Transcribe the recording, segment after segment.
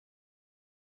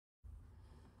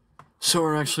So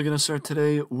we're actually going to start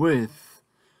today with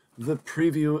the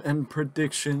preview and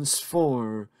predictions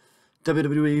for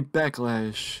WWE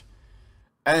Backlash,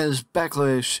 as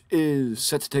Backlash is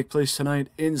set to take place tonight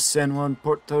in San Juan,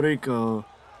 Puerto Rico.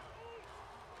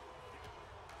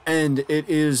 And it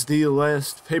is the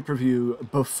last pay-per-view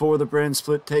before the brand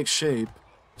split takes shape,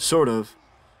 sort of,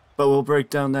 but we'll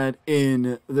break down that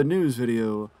in the news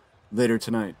video later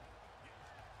tonight.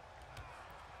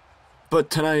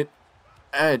 But tonight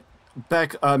on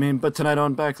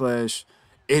Backlash,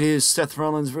 it is Seth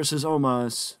Rollins versus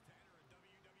Omos.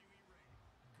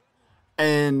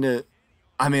 And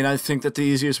I think that the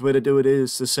easiest way to do it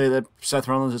is to say that Seth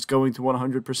Rollins is going to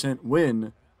 100%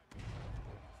 win,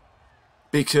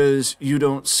 because you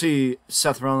don't see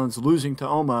Seth Rollins losing to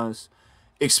Omos,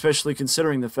 especially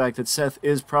considering the fact that Seth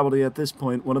is probably at this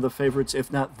point one of the favorites,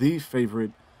 if not the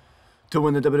favorite, to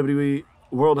win the WWE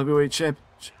World Heavyweight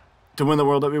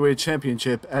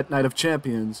Championship at Night of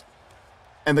Champions,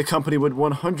 and the company would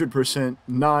 100%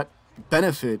 not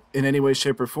benefit in any way,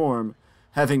 shape, or form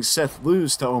having Seth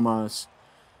lose to Omos,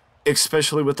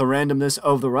 especially with the randomness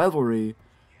of the rivalry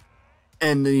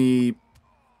and the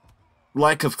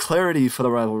lack of clarity for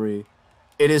the rivalry.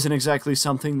 It isn't exactly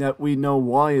something that we know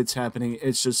why it's happening.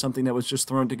 It's just something that was just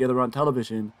thrown together on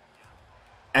television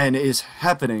and is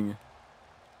happening.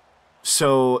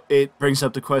 So it brings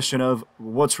up the question of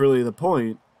what's really the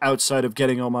point outside of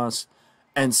getting Omos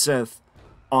and Seth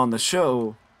on the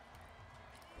show.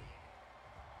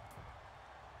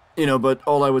 But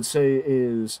all I would say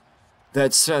is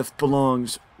that Seth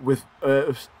belongs with,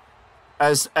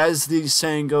 as the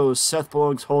saying goes, Seth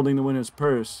belongs holding the winner's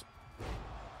purse,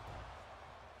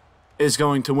 is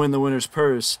going to win the winner's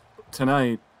purse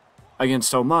tonight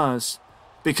against Omos,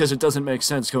 because it doesn't make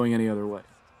sense going any other way.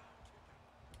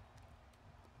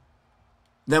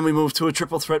 Then we move to a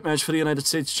triple threat match for the United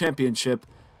States Championship,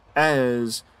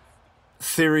 as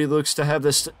Theory looks to have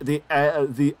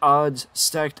the odds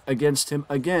stacked against him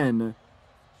again,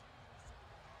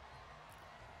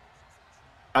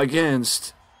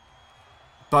 against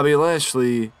Bobby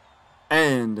Lashley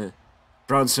and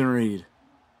Bronson Reed.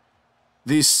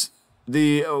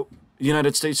 The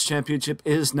United States Championship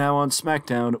is now on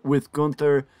SmackDown, with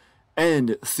Gunther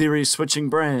and Theory switching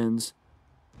brands.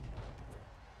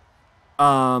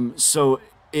 So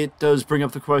it does bring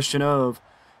up the question of,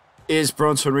 is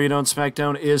Bronson Reed on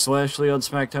SmackDown? Is Lashley on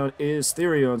SmackDown? Is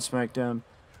Theory on SmackDown?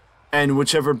 And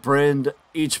whichever brand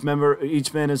each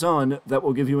man is on, that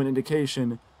will give you an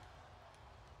indication.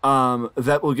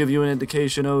 That will give you an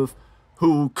indication of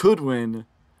who could win.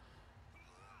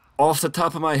 Off the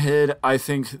top of my head, I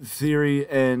think Theory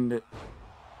and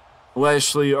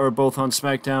Lashley are both on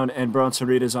SmackDown and Bronson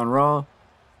Reed is on Raw.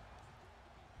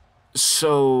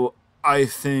 So I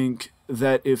think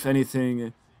that, if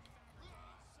anything,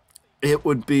 it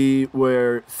would be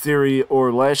where Theory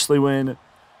or Lashley win.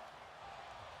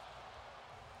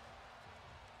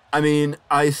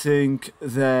 I think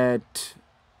that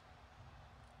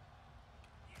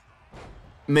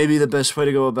maybe the best way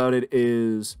to go about it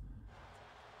is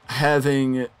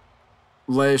having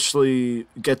Lashley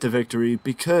get the victory,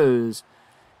 because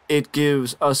it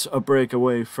gives us a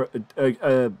breakaway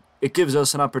it gives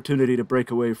us an opportunity to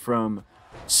break away from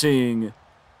seeing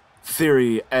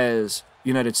Theory as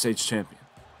United States champion.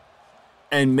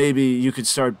 And maybe you could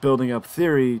start building up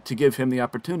Theory to give him the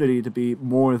opportunity to be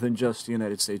more than just the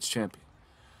United States champion.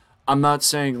 I'm not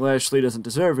saying Lashley doesn't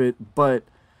deserve it, but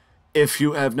if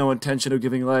you have no intention of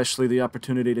giving Lashley the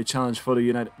opportunity to challenge for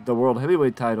the World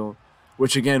Heavyweight title,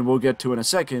 which again we'll get to in a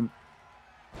second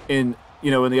in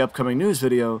the upcoming news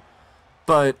video,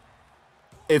 but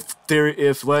if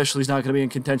Lashley's not going to be in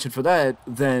contention for that,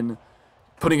 then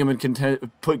putting him in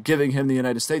giving him the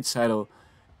United States title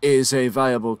is a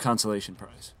viable consolation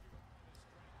prize.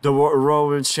 The Raw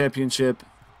Women's Championship,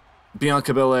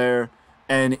 Bianca Belair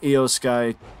and Io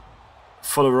Sky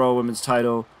for the Raw Women's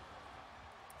title.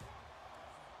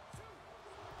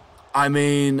 I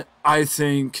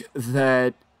think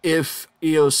that if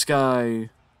Io Sky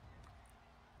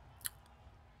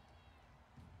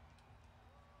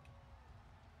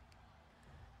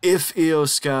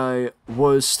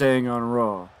was staying on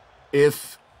Raw,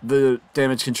 if the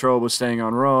Damage Control was staying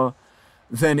on Raw,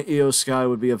 then Io Sky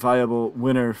would be a viable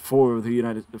winner for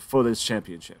this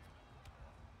championship.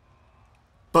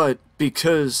 But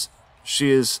because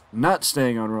she is not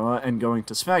staying on Raw and going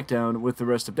to SmackDown with the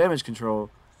rest of Damage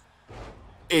Control,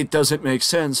 it doesn't make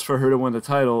sense for her to win the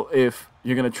title if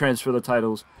you're going to transfer the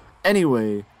titles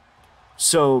anyway.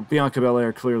 So Bianca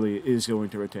Belair clearly is going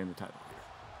to retain the title here.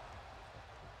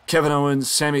 Kevin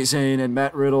Owens, Sami Zayn, and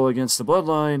Matt Riddle against the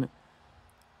Bloodline.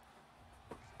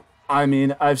 I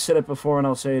mean, I've said it before and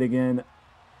I'll say it again.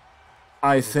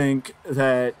 I think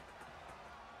that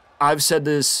I've said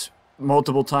this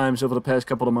multiple times over the past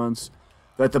couple of months,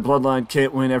 that the Bloodline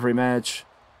can't win every match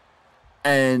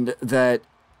and that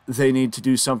they need to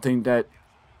do something that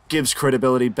gives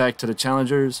credibility back to the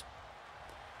challengers.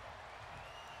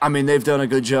 I mean, they've done a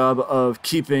good job of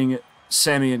keeping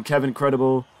Sami and Kevin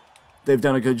credible. They've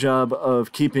done a good job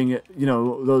of keeping,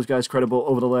 those guys credible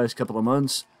over the last couple of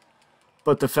months.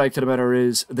 But the fact of the matter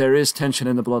is, there is tension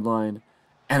in the Bloodline.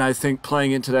 And I think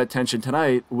playing into that tension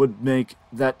tonight would make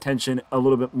that tension a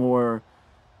little bit more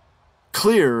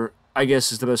clear, I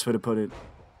guess is the best way to put it.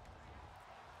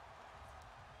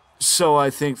 So I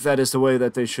think that is the way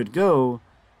that they should go,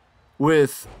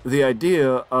 with the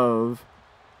idea of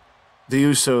the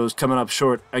Usos coming up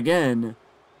short again,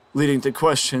 leading to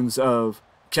questions of,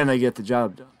 can they get the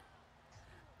job done?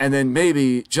 And then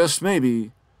maybe, just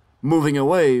maybe, moving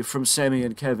away from Sami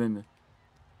and Kevin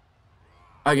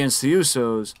against the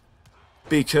Usos,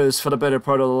 because for the better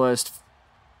part of the last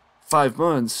 5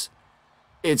 months,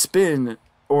 it's been,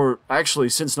 or actually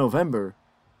since November,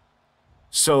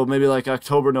 so maybe like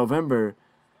October, November,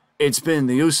 it's been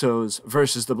the Usos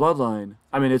versus the Bloodline.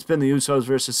 I mean, it's been the Usos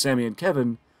versus Sami and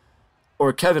Kevin,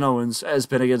 or Kevin Owens has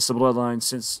been against the Bloodline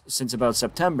since about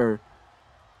September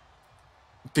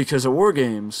because of War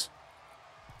Games.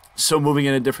 So moving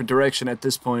in a different direction at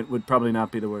this point would probably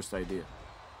not be the worst idea.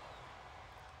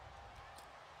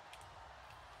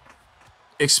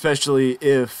 Especially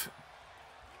if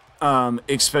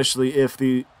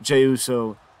the Jey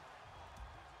Uso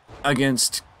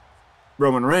against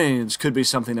Roman Reigns could be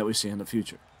something that we see in the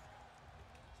future.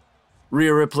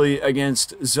 Rhea Ripley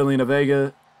against Zelina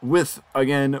Vega with,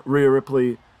 again, Rhea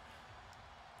Ripley.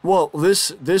 Well,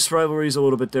 this rivalry is a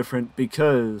little bit different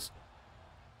because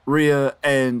Rhea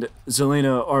and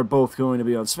Zelina are both going to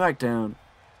be on SmackDown.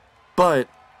 But,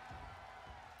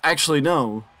 actually,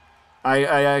 no. I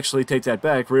actually take that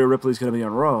back. Rhea Ripley's going to be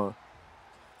on Raw.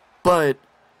 But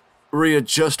Rhea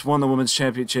just won the Women's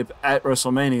Championship at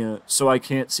WrestleMania, so I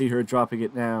can't see her dropping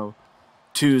it now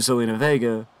to Zelina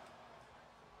Vega.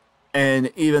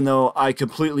 And even though I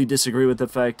completely disagree with the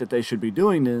fact that they should be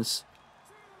doing this,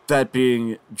 that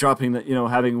being dropping the,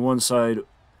 having one side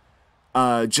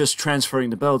just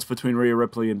transferring the belts between Rhea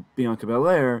Ripley and Bianca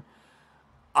Belair,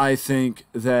 I think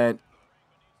that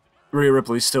Rhea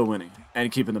Ripley's still winning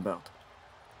and keeping the belt.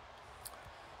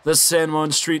 The San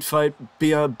Juan Street Fight,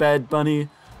 Bad Bunny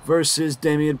versus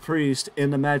Damian Priest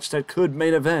in the match that could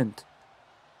main event.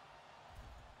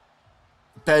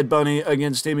 Bad Bunny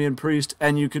against Damian Priest,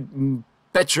 and you could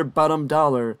bet your bottom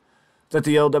dollar that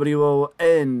the LWO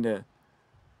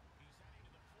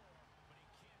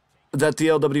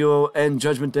and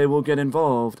Judgment Day will get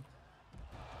involved.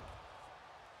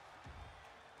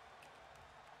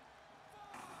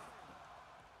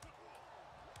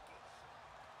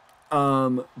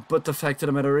 But the fact of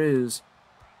the matter is,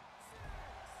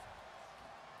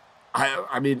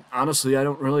 I mean, honestly, I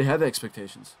don't really have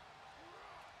expectations.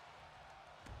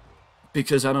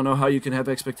 Because I don't know how you can have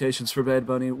expectations for Bad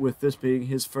Bunny with this being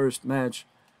his first match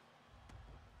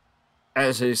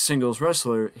as a singles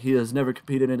wrestler. He has never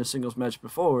competed in a singles match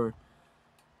before.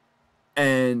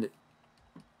 And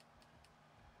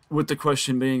with the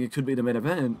question being it could be the main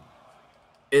event,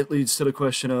 it leads to the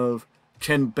question of,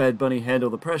 can Bad Bunny handle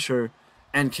the pressure?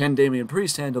 And can Damian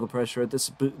Priest handle the pressure?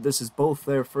 This is both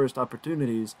their first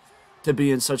opportunities to be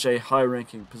in such a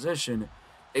high-ranking position,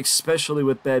 especially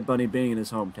with Bad Bunny being in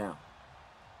his hometown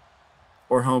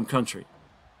or home country.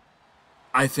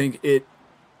 I think it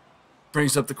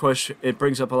brings up the question. It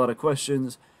brings up a lot of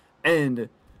questions, and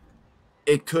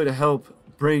it could help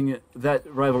bring that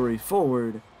rivalry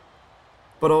forward,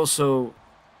 but also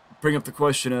bring up the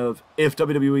question of, if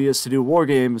WWE is to do War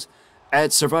Games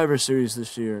at Survivor Series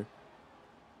this year,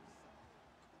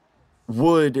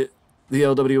 would the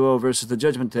LWO versus the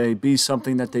Judgment Day be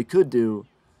something that they could do?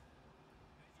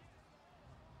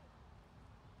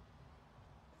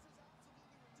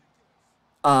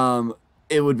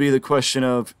 It would be the question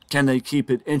of, can they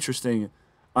keep it interesting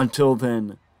until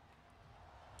then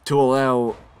to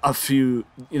allow a few,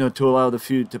 to allow the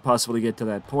feud to possibly get to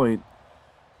that point,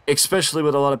 especially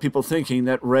with a lot of people thinking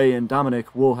that Rey and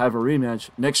Dominic will have a rematch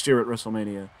next year at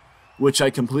WrestleMania, which I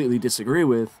completely disagree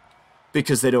with,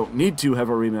 because they don't need to have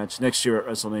a rematch next year at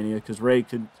WrestleMania, because Rey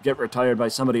could get retired by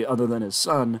somebody other than his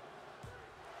son.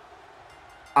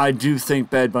 I do think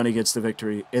Bad Bunny gets the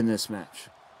victory in this match.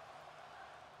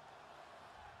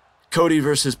 Cody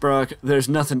versus Brock, there's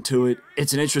nothing to it.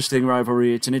 It's an interesting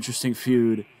rivalry. It's an interesting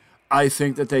feud. I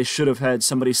think that they should have had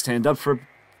somebody stand up for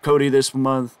Cody this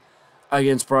month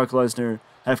against Brock Lesnar,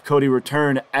 have Cody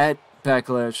return at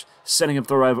Backlash, setting up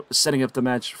the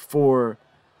match for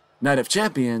Night of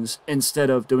Champions instead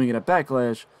of doing it at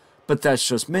Backlash, but that's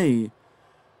just me.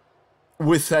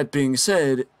 With that being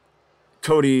said,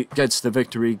 Cody gets the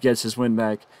victory, gets his win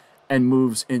back, and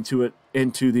moves into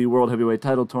the World Heavyweight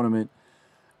Title Tournament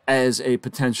as a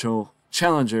potential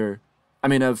challenger,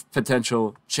 a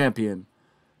potential champion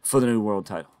for the new world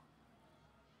title.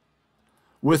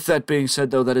 With that being said,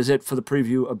 though, that is it for the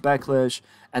preview of Backlash,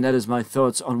 and that is my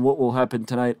thoughts on what will happen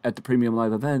tonight at the Premium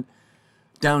Live event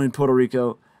down in Puerto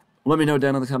Rico. Let me know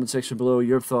down in the comment section below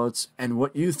your thoughts and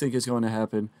what you think is going to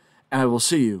happen, and I will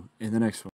see you in the next one.